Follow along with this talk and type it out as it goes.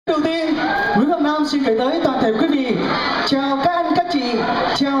Đầu tiên, Nguyễn Hoàng Nam xin gửi tới toàn thể quý vị chào các anh, các chị,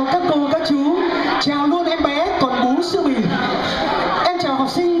 chào các cô, các chú, chào luôn em bé còn bú sữa bì. Em chào học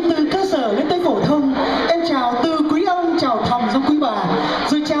sinh từ cơ sở đến tới phổ thông. Em chào từ quý ông, chào thầm dòng quý bà.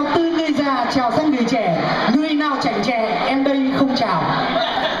 Rồi chào từ người già, chào sang người trẻ. Người nào chảnh chè, em đây không chào.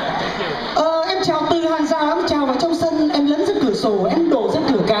 Em chào từ hàng rào, em chào vào trong sân. Em lấn ra cửa sổ, em đổ ra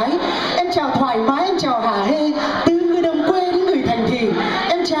cửa cái. Em chào thoải mái, em chào hả hê. Từ người đồng quê đến người thành thị.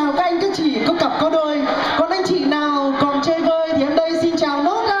 Em chào các anh, các chị có cặp có đôi. Còn anh chị nào còn chơi vơi thì em đây xin chào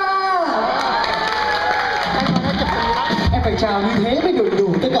nốt à. Em phải chào như thế mới đủ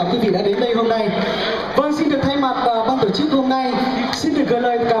tất cả quý vị đã đến đây hôm nay. Vâng, xin được thay mặt ban tổ chức hôm nay xin được gửi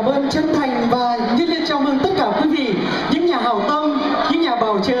lời cảm ơn chân thành và nhiệt liệt chào mừng tất cả quý vị, những nhà hảo tâm, những nhà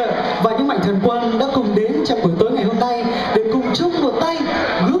bảo trợ và những mạnh thường quân đã cùng đến trong buổi tối ngày hôm nay để cùng chung một tay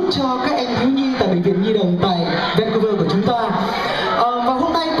giúp cho các em thiếu nhi tại bệnh viện Nhi đồng tại Vancouver của chúng ta. Và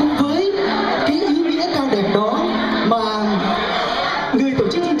hôm nay cùng với cái ý nghĩa cao đẹp đó mà người tổ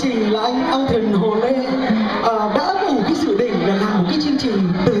chức chương trình là anh Alton Hồ Lê đã ấp ủ cái dự định là làm một cái chương trình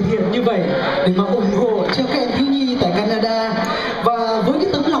từ thiện như vậy để mà ủng hộ cho các em thiếu nhi tại Canada. Và với cái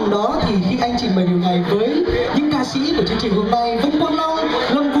tấm lòng đó thì khi anh trình bày điều này với những ca sĩ của chương trình hôm nay, Vân Quang Long,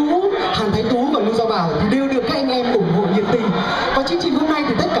 Lâm Vũ, Hàn Thái Tú và Lưu Gia Bảo thì đều được các anh em ủng hộ nhiệt tình. Và chương trình hôm nay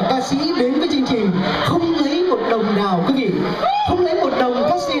thì tất cả ca sĩ đến với chương trình không lấy một đồng nào quý vị, không lấy một đồng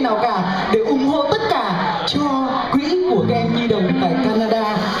cát xê nào cả để ủng hộ tất cả cho quỹ của các em nhi đồng tại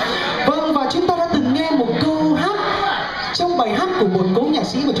Canada. Vâng, và chúng ta đã từng nghe một câu hát trong bài hát của một cố nhạc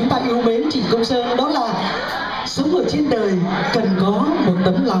sĩ mà chúng ta yêu mến, Trịnh Công Sơn, đó là sống ở trên đời cần có một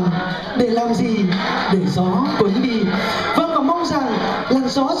tấm lòng, để làm gì? Để gió cuốn đi. Vâng, và mong rằng làn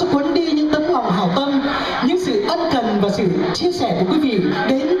gió sẽ cuốn đi những tấm lòng hảo tâm, những sự ân cần và sự chia sẻ của quý vị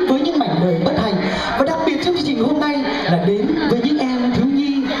đến với những mảnh đời bất hạnh. Và đặc biệt trong chương trình hôm nay là đến với những em thiếu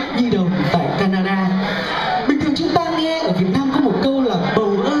nhi nhi đồng tại Canada. Bình thường chúng ta nghe ở Việt Nam có một câu là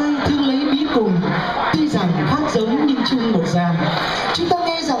bầu ơi thương lấy bí cùng, tuy rằng khác giống nhưng chung một dàn. Chúng ta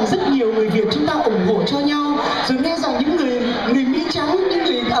nghe rằng rất nhiều người Việt chúng ta ủng hộ cho nhau, rồi nghe rằng những người Mỹ trắng,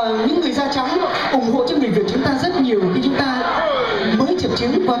 những người da trắng ủng hộ cho người Việt chúng ta rất nhiều khi chúng ta mới chập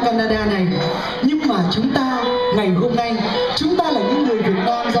chững qua Canada này. Nhưng mà chúng ta ngày hôm nay, chúng ta là những người Việt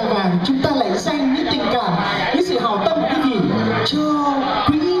Nam da vàng, chúng ta lại dành những tình cảm, những sự hảo tâm của quý vị cho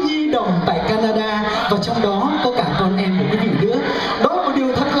quỹ nhi đồng tại Canada, và trong đó có cả con em của quý vị nữa. Đó là một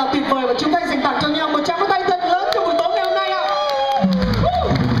điều thật là tuyệt vời và chúng ta dành tặng cho nhau một tràng pháo tay thật lớn trong buổi tối ngày hôm nay ạ.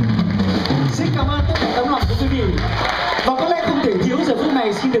 Xin cảm ơn tất cả tấm lòng của quý vị. Và có lẽ không thể thiếu giờ phút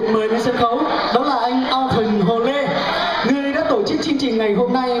này xin được mời lên sân khấu đó là anh Alton Hồ Lê, người đã tổ chức chương trình ngày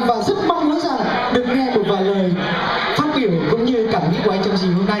hôm nay, và rất mong muốn rằng được nghe một vài lời phát biểu cũng như cảm nghĩ của anh trong chương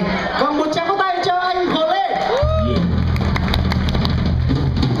trình hôm nay. Còn một tràng pháo tay cho anh Hồ Lê.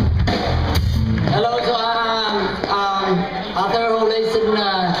 Hello, Arthur Hồ Lê xin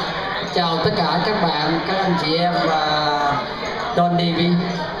chào tất cả các bạn, các anh chị em và Don Davies,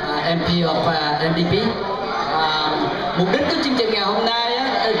 MP of NDP. Mục đích của chương trình ngày hôm nay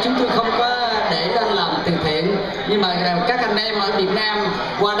chúng tôi không có để lên làm từ thiện, nhưng mà các anh em ở Việt Nam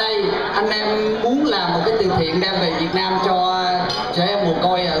qua đây, anh em muốn làm một cái từ thiện đem về Việt Nam cho trẻ em mồ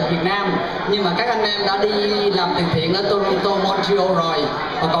côi ở Việt Nam. Nhưng mà các anh em đã đi làm từ thiện ở Toronto, Montreal rồi,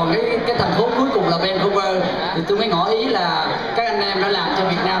 và còn cái thành phố cuối cùng là Vancouver, thì tôi mới ngỏ ý là các anh em đã làm cho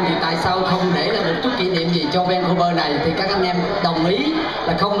Việt Nam thì tại sao không để là một chút kỷ niệm gì cho Vancouver này. Thì các anh em đồng ý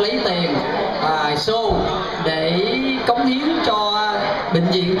là không lấy tiền show để cống hiến cho bệnh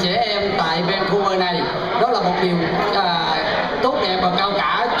viện trẻ em tại Vancouver này. Đó là một điều tốt đẹp và cao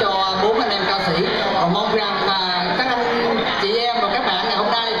cả cho 4 anh em ca sĩ, và mong rằng các anh chị em và các bạn ngày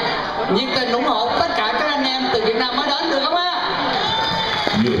hôm nay nhiệt tình ủng hộ tất cả các anh em từ Việt Nam mới đến, được không ạ?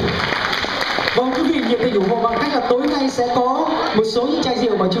 Vâng, quý vị nhiệt tình ủng hộ bằng cách là tối nay sẽ có một số những chai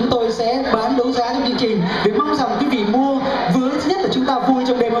rượu mà chúng tôi sẽ bán đấu giá trong chương trình, để mong rằng quý vị mua vừa thứ nhất là chúng ta vui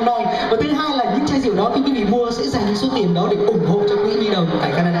trong đêm hôm nay, và thứ hai là những chai rượu đó khi quý vị mua sẽ dành những số tiền đó để ủng hộ cho quỹ nhi đồng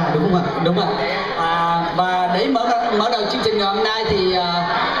tại Canada, đúng không ạ? Đúng ạ. Và để mở đầu chương trình ngày hôm nay thì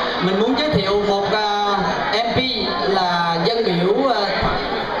mình muốn giới thiệu một MP là dân biểu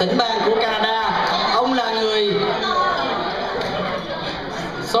tỉnh bang của Canada. Ông là người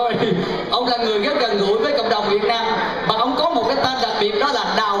ông là người rất gần gũi với cộng đồng Việt Nam, và ông có một cái tên đặc biệt đó là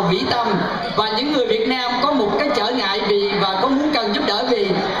Đào Vĩ Tâm. Và những người Việt Nam có một cái trở ngại vì và có muốn cần giúp đỡ gì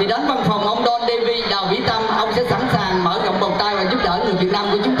thì đến văn phòng ông Don Davies, Đào Vĩ Tâm, ông sẽ sẵn sàng mở rộng vòng tay và giúp đỡ người Việt Nam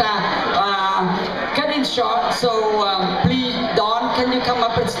của chúng ta. Cut in short, so please Don, can you come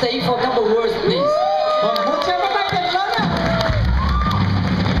up and stay for a couple of words, please? Một tràng pháo tay thật lớn ạ.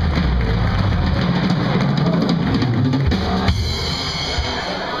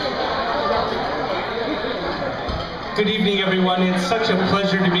 Good evening, everyone. It's such a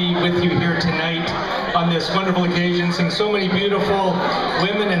pleasure to be with you here tonight on this wonderful occasion, seeing so many beautiful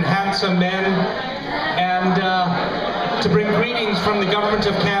women and handsome men, and to bring greetings from the Government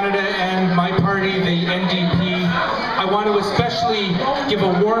of Canada and my party, the NDP. I want to especially give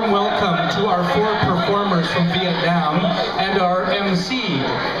a warm welcome to our 4 performers from Vietnam and our MC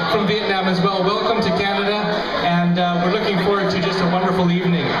from Vietnam as well. Welcome to Canada, and we're looking forward to just a wonderful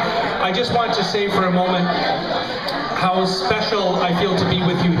evening. I just want to say for a moment how special I feel to be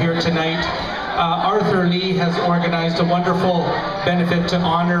with you here tonight. Arthur Lee has organized a wonderful benefit to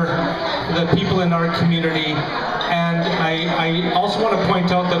honor the people in our community. And I also want to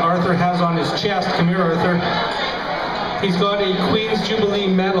point out that Arthur has on his chest, come here Arthur, he's got a Queen's Jubilee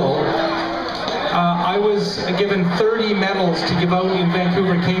medal. I was given 30 medals to give out in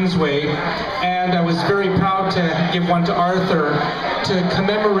Vancouver Kingsway, and I was very proud to give one to Arthur to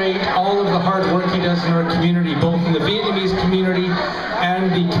commemorate all of the hard work he does in our community, both in the Vietnamese community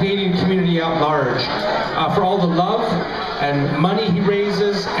and the Canadian community at large. For all the love and money he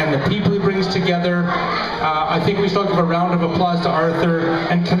raises and the people he brings together, I think we should give a round of applause to Arthur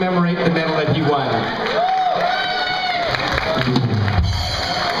and commemorate the medal that he won.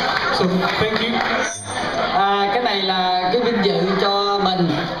 So, thank you. Cái này là cái vinh dự cho mình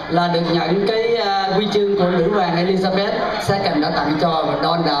là được nhận cái huy chương của nữ hoàng Elizabeth II đã tặng cho, và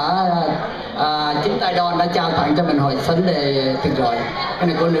Don đã chính tay Don đã trao tặng cho mình hồi sấn đề từ rồi. Cái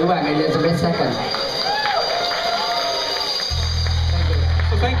này của nữ hoàng Elizabeth II.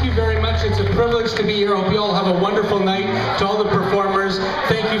 Thank you very much. It's a privilege to be here. I hope you all have a wonderful night. To all the performers,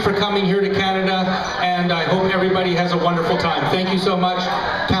 thank you for coming here to Canada, and I hope everybody has a wonderful time. Thank you so much.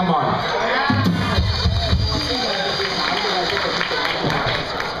 Come on.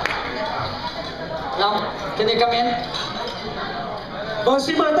 Long, can you come in? Vâng,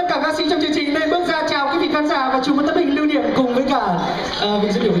 xin mời tất cả các sĩ trong chương trình lên bước ra chào quý vị khán giả và chụp một tấm hình lưu niệm cùng với cả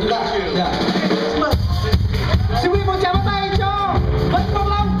vị dân biểu của chúng ta. Xin mời. Xin quý vị một tràng bắt tay cho Vân Quang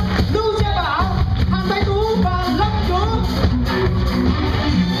Long, Lưu Gia Bảo, Hàn Thái Tú và Lâm Vũ.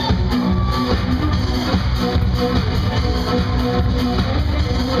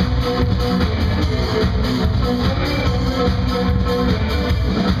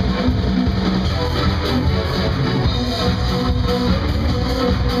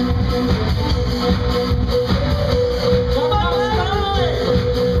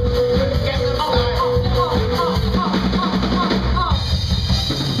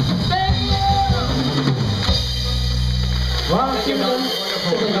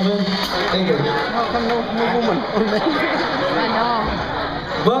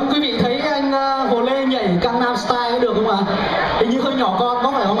 Vâng, quý vị thấy anh Hồ Lê nhảy Gangnam Style được không ạ? Hình như hơi nhỏ con,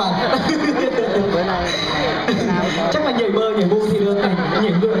 có phải không ạ? Chắc là nhảy bơ, nhảy bu thì được,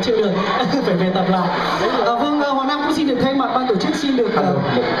 nhảy ngựa chưa được, phải về tập lại. Vâng, Hoàng Nam cũng xin được thay mặt ban tổ chức xin được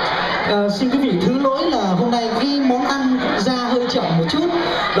xin quý vị thứ lỗi là hôm nay cái món ăn ra hơi chậm một chút,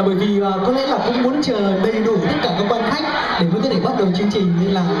 là bởi vì có lẽ là cũng muốn chờ đầy đủ tất cả các quan khách để mới có thể bắt đầu chương trình,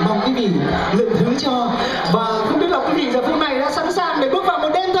 nên là mong quý vị lượng thứ cho. Và